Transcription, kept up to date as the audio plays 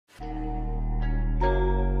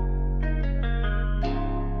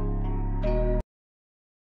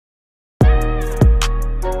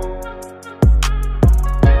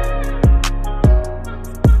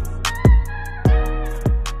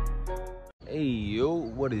Hey, yo,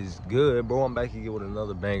 what is good, bro? I'm back again with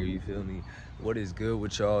another banger, you feel me? What is good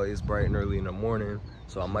with y'all? It's bright and early in the morning,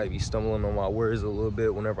 so I might be stumbling on my words a little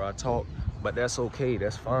bit whenever I talk, but that's okay,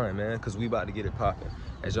 that's fine, man, because we about to get it popping.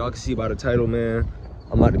 As y'all can see by the title, man,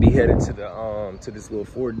 I'm about to be headed to the to this little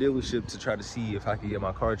Ford dealership to try to see if I can get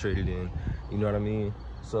my car traded in, you know what I mean?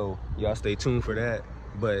 So y'all stay tuned for that.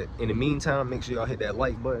 But in the meantime, make sure y'all hit that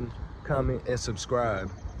like button, comment, and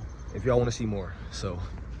subscribe if y'all want to see more. So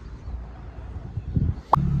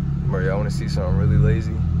bro, y'all want to see something really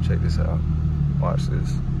lazy? Check this out. Watch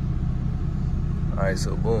this. All right,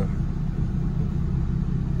 so boom.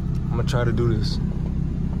 I'm gonna try to do this.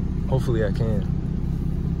 Hopefully I can.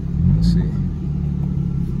 Let's see.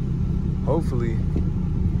 Hopefully.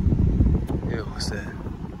 Yeah, what's that?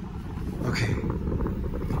 Okay.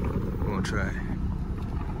 I'm gonna try.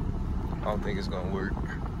 I don't think it's gonna work.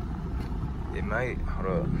 It might. Hold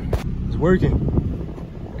up. It's working.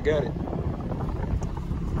 I got it.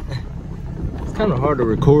 It's kind of hard to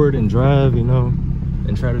record and drive, you know,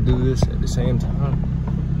 and try to do this at the same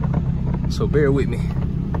time. So bear with me.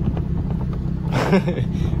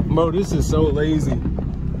 Bro, this is so lazy.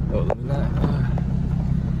 Oh, let me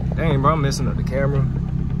not. Dang, bro, I'm messing up the camera.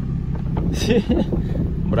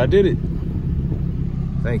 But I did it.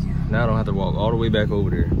 Thank you. Now I don't have to walk all the way back over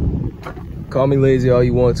there. Call me lazy all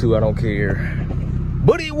you want to, I don't care.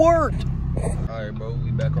 But it worked! Alright, bro,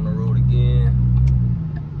 we back on the road again.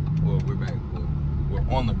 Well, we're back. We're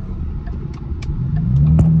on the road.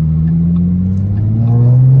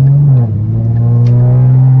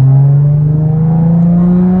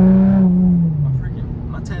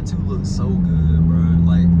 My tattoo looks so good, bro.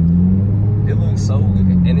 Like, it looks so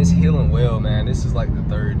good. And it's healing well, man. This is like the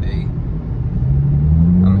third day.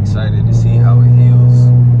 I'm excited to see how it heals.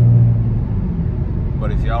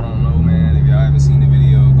 But if y'all don't know, man, if y'all haven't seen the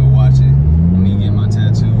video, go watch it. Me get my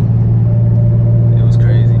tattoo. It was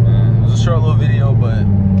crazy, man. It was a short little video, but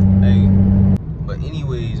hey. But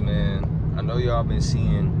anyways, man, I know y'all been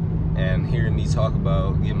seeing and hearing me talk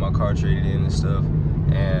about getting my car traded in and stuff.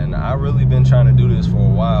 And I really been trying to do this for a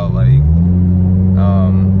while. Like,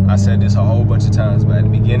 I said this a whole bunch of times, but at the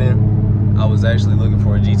beginning, I was actually looking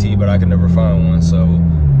for a GT, but I could never find one. So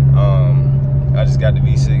I just got the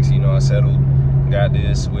V6, you know, I settled. Got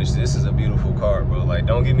this, which this is a beautiful car, bro. Like,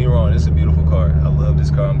 don't get me wrong, it's a beautiful car. I love this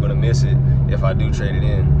car. I'm gonna miss it if I do trade it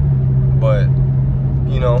in. But,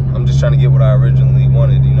 you know, I'm just trying to get what I originally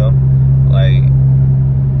wanted, you know? Like,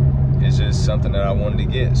 it's just something that I wanted to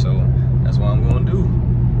get, so that's what I'm gonna do.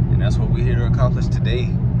 And that's what we're here to accomplish today.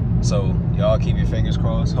 So, y'all keep your fingers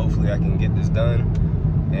crossed. Hopefully I can get this done.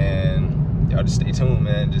 And y'all just stay tuned,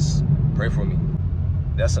 man. Just pray for me.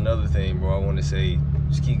 That's another thing, bro, I want to say.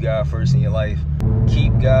 Just keep God first in your life.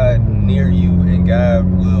 Keep God near you, and God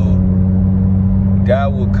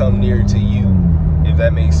will come near to you, if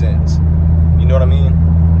that makes sense. You know what I mean?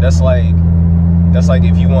 That's like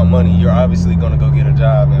if you want money, you're obviously gonna go get a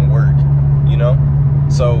job and work, you know?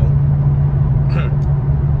 So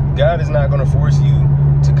God is not gonna force you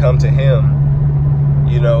to come to him,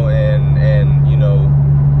 you know, and you know,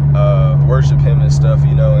 worship him and stuff,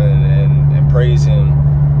 you know, and praise him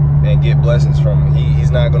and get blessings from him.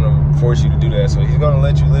 He's not gonna force you to do that. So he's gonna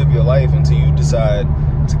let you live your life until you decide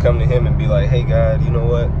to come to him and be like, hey God, you know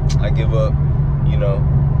what? I give up, you know,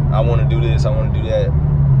 I wanna do this, I wanna do that,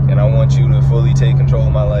 and I want you to fully take control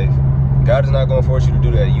of my life. God is not gonna force you to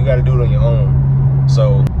do that. You gotta do it on your own.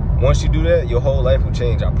 So once you do that, your whole life will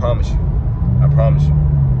change, I promise you. I promise you.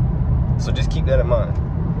 So just keep that in mind.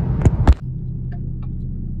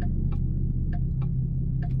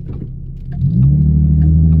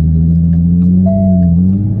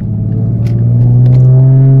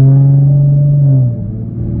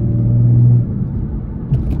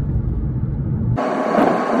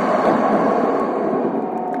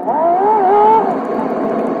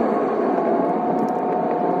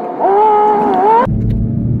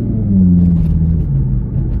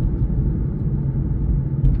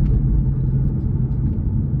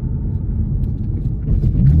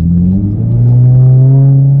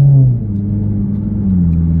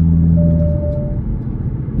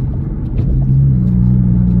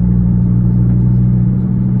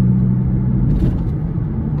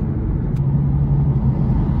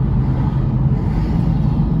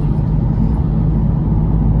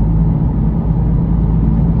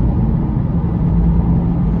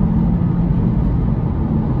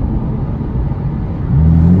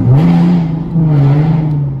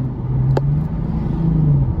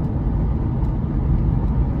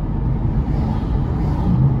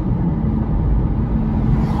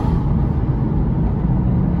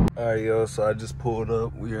 Alright, yo, so I just pulled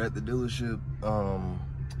up. We are at the dealership.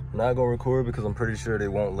 I'm not gonna record because I'm pretty sure they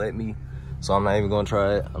won't let me. So I'm not even gonna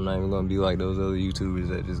try it. I'm not even gonna be like those other YouTubers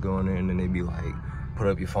that just go in there and then they be like, put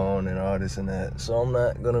up your phone and all this and that. So I'm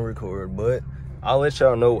not gonna record, but I'll let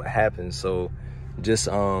y'all know what happens. So just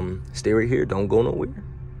stay right here, don't go nowhere.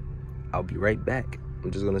 I'll be right back.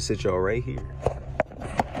 I'm just gonna sit y'all right here.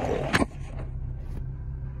 Okay.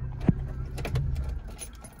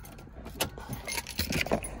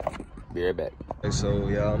 Be right back. Okay, so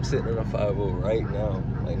yeah, I'm sitting in a 5.0 right now,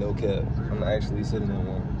 like no cap. I'm actually sitting in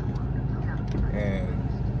one,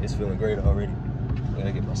 and it's feeling great already.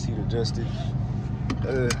 Gotta get my seat adjusted.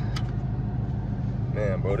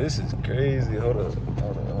 Man, bro, this is crazy. Hold up.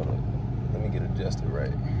 Let me get adjusted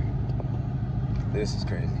right. This is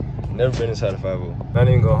crazy. Never been inside a 5.0. Not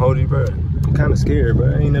even gonna hold you, bro. I'm kind of scared, bro.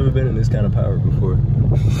 I ain't never been in this kind of power before.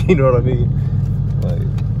 You know what I mean? Like,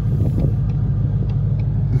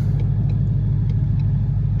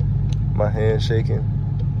 my hand shaking.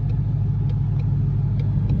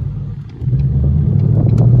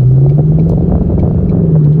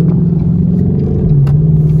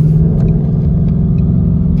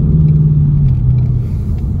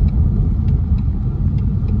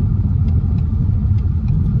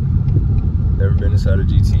 Never been inside a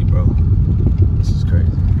GT, bro. This is crazy.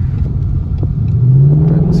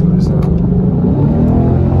 Alright, let's see what it sounds like.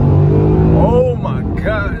 Oh my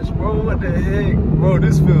gosh, bro, what the heck? Bro,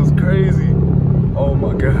 this feels crazy. Oh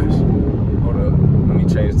my gosh. Hold up, let me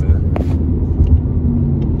change the...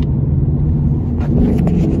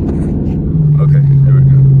 Okay, there we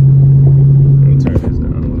go. Let me turn this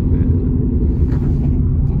down a little bit.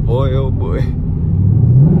 Boy, oh boy.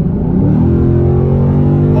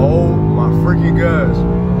 Oh my freaking gosh.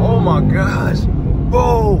 Oh my gosh.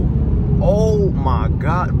 Bro. Oh my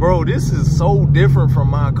god. Bro, this is so different from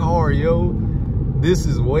my car, yo. This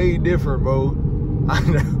is way different, bro. I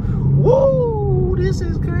know. Whoa, this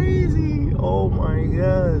is crazy. Oh my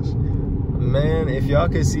gosh. Man, if y'all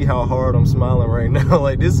can see how hard I'm smiling right now,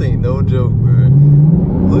 like this ain't no joke, bro.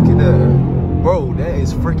 Look at that. Bro, that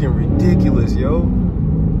is freaking ridiculous, yo.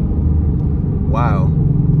 Wow.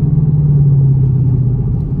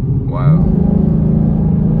 Wow.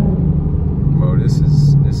 Bro, this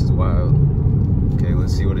is wild. Okay,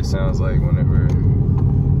 let's see what it sounds like whenever.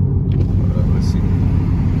 Let's see.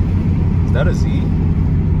 Is that a Z?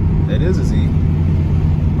 That is a Z.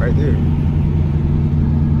 Right there.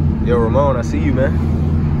 Yo, Ramon, I see you, man.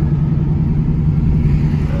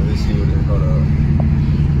 Let's see what it, hold up.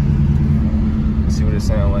 Let's see what it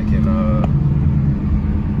sounds like in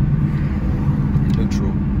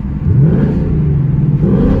neutral.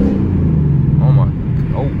 Oh my,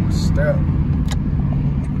 oh snap.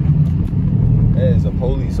 That is a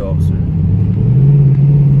police officer.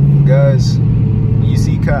 Guys, when you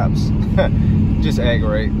see cops, just act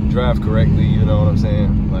right, drive correctly, you know what I'm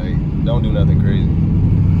saying? Like, don't do nothing crazy.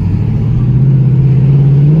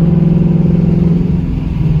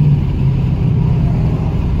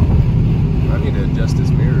 I need to adjust this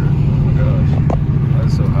mirror. Oh my gosh,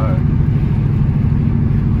 that's so high.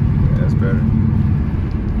 Yeah, that's better.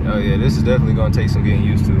 Oh yeah, this is definitely gonna take some getting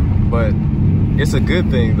used to, but it's a good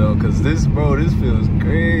thing though, cause this, bro, this feels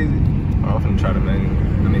crazy. I'm gonna try to manual.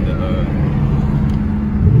 I mean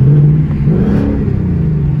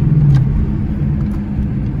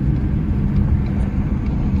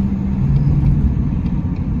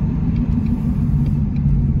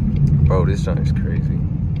bro, this joint is crazy.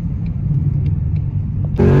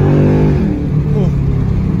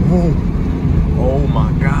 Oh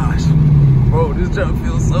my gosh. Bro, this joint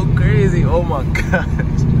feels so crazy. Oh my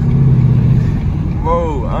gosh.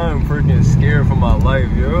 Bro, I'm freaking scared for my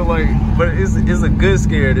life, yo. Like, but it's a good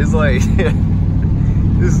scared. It's like,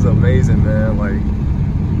 this is amazing, man. Like,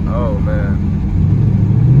 oh man.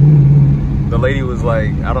 The lady was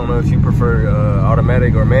like, I don't know if you prefer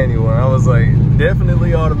automatic or manual. And I was like,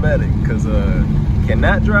 definitely automatic, because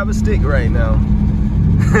cannot drive a stick right now.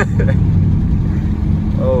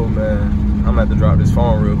 Oh man. I'm gonna have to drop this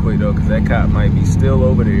phone real quick though, because that cop might be still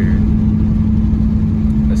over there.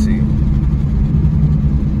 Let's see.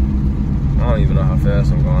 I don't even know how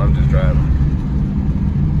fast I'm going, I'm just driving.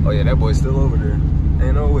 Oh yeah, that boy's still over there.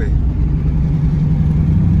 Ain't no way.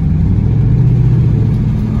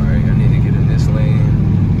 Alright, I need to get in this lane.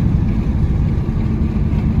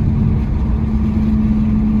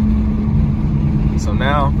 So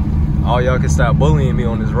now, all y'all can stop bullying me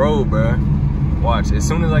on this road, bruh. Watch, as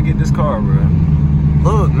soon as I get this car, bro.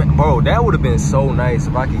 Look, man, bro, that would have been so nice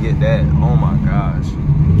if I could get that. Oh my gosh.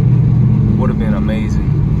 Would have been amazing.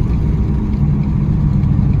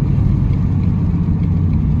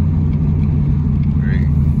 Great.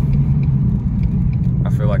 I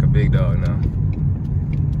feel like a big dog now.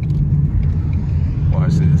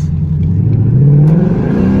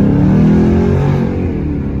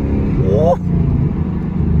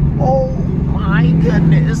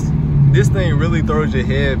 really throws your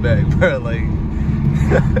head back, bro. Like,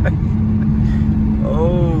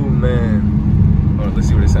 oh man. Hold on, let's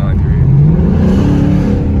see what it sounds like here.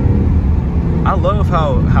 I love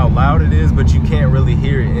how loud it is, but you can't really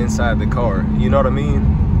hear it inside the car. You know what I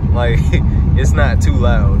mean? Like, it's not too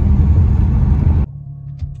loud.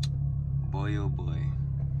 Boy, oh boy,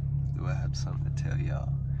 do I have something to tell y'all.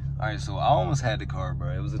 All right, so I almost had the car,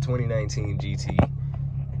 bro. It was a 2019 GT.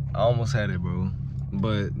 I almost had it, bro.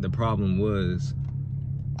 But the problem was,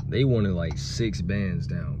 they wanted like 6 bands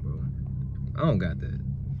down, bro. I don't got that.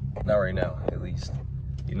 Not right now, at least.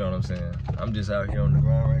 You know what I'm saying? I'm just out here on the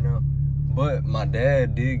ground right now. But my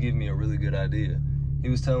dad did give me a really good idea. He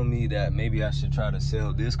was telling me that maybe I should try to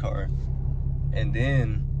sell this car and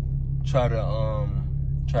then try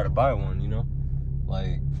to buy one, you know,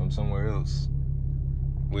 like from somewhere else.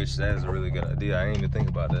 Which that is a really good idea. I ain't even think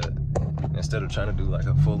about that. Instead of trying to do like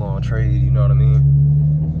a full-on trade, you know what I mean?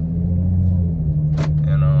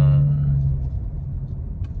 And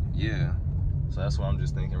yeah. So that's what I'm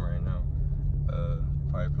just thinking right now.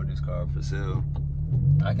 Probably put this car up for sale.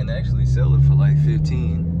 I can actually sell it for like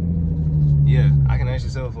 15. Yeah, I can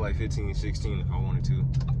actually sell it for like 15, 16 if I wanted to.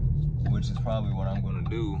 Which is probably what I'm gonna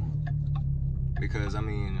do. Because I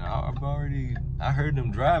mean, I heard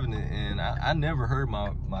them driving it, and I never heard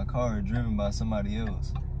my car driven by somebody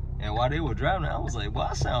else. And while they were driving it, I was like, well,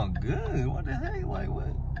 I sound good. What the heck? Like,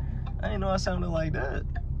 what? I didn't know I sounded like that.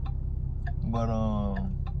 But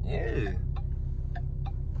yeah.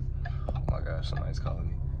 Oh my gosh, somebody's calling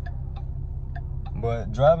me.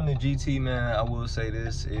 But driving the GT, man, I will say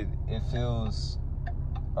this, it feels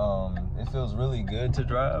really good to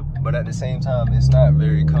drive, but at the same time, it's not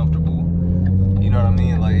very comfortable. You know what I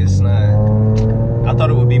mean? Like, it's not, I thought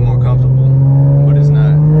it would be more comfortable, but it's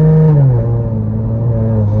not.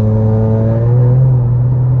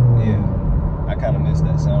 Yeah, I kind of missed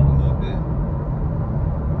that sound a little bit,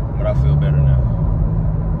 but I feel better now.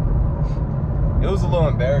 It was a little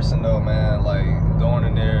embarrassing though, man, like going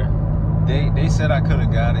in there. They said I could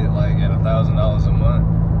have got it like at $1,000 a month,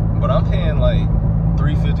 but I'm paying like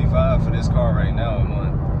 $355 for this car right now a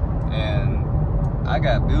month, and I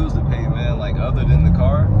got bills to pay, man, like other than the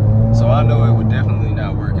car, so I know it would definitely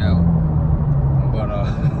not work out. But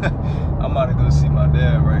I'm about to go see my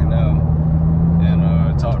dad right now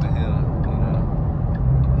and talk to him. You know,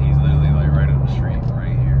 he's literally like right up the street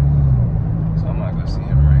right here, so I'm about to go see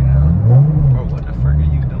him right now. Bro, what the frick are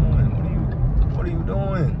you doing? What are you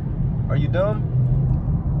doing? Are you dumb?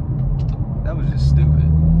 That was just stupid.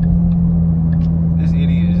 This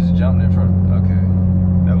idiot just jumped in front. Okay,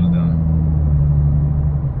 that was dumb.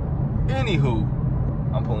 Anywho,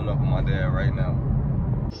 I'm pulling up on my dad right now.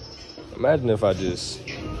 Imagine if I just...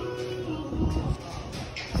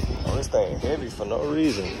 Oh, this thing heavy for no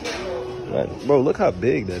reason. Man, bro, look how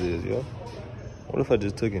big that is, yo. What if I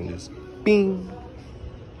just took it and just... Bing! You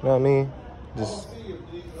know what I mean? Just...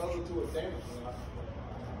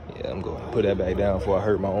 Yeah, I'm going to put that back down before I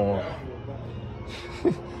hurt my arm.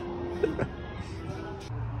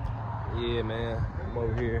 Yeah, man, I'm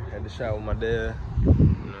over here at the shop with my dad. You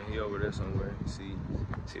know, he over there somewhere. You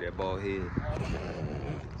see that bald head?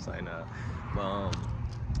 It's like, nah. But,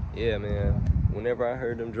 yeah, man, whenever I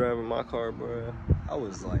heard them driving my car, bro, I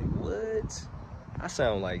was like, what? I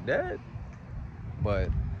sound like that? But,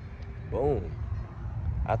 boom.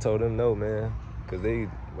 I told them no, man, because they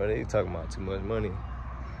talking about too much money.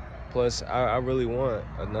 Plus, I really want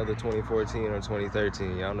another 2014 or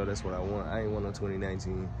 2013. Y'all know that's what I want. I ain't want no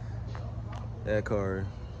 2019. That car,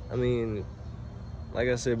 I mean, like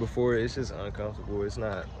I said before, it's just uncomfortable. It's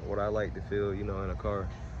not what I like to feel, you know, in a car.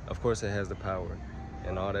 Of course, it has the power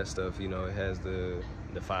and all that stuff, you know. It has the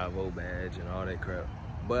 5.0 badge and all that crap.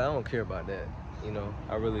 But I don't care about that, you know.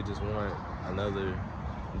 I really just want another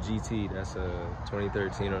GT that's a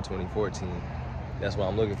 2013 or 2014. That's what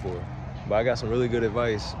I'm looking for. But I got some really good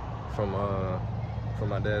advice from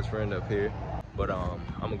my dad's friend up here. But I'm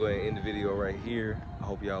gonna go ahead and end the video right here. I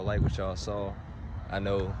hope y'all like what y'all saw. I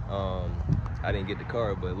know I didn't get the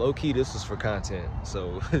car, but low-key this was for content.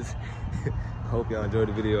 So I hope y'all enjoyed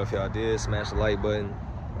the video. If y'all did, smash the like button,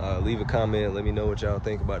 leave a comment, let me know what y'all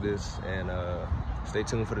think about this, and stay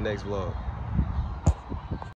tuned for the next vlog.